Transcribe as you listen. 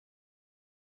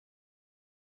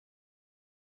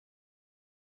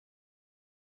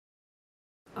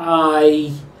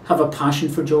I have a passion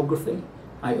for geography.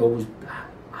 I always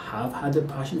have had a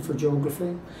passion for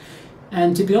geography.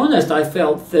 And to be honest, I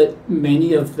felt that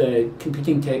many of the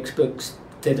competing textbooks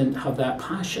didn't have that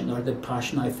passion, or the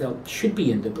passion I felt should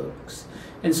be in the books.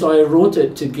 And so I wrote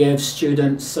it to give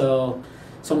students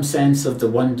some sense of the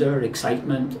wonder,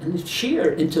 excitement, and the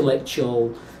sheer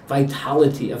intellectual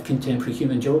vitality of contemporary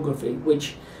human geography,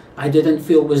 which I didn't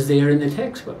feel was there in the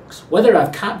textbooks. Whether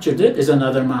I've captured it is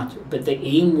another matter, but the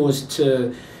aim was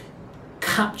to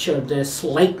capture this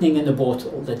lightning in the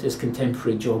bottle that is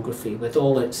contemporary geography, with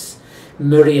all its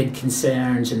myriad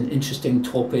concerns and interesting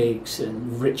topics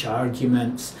and rich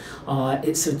arguments.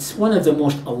 It's one of the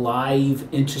most alive,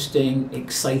 interesting,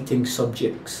 exciting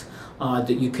subjects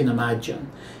that you can imagine.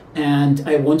 And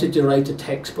I wanted to write a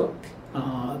textbook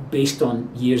based on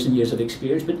years and years of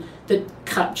experience, but that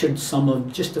captured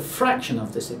just a fraction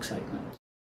of this excitement.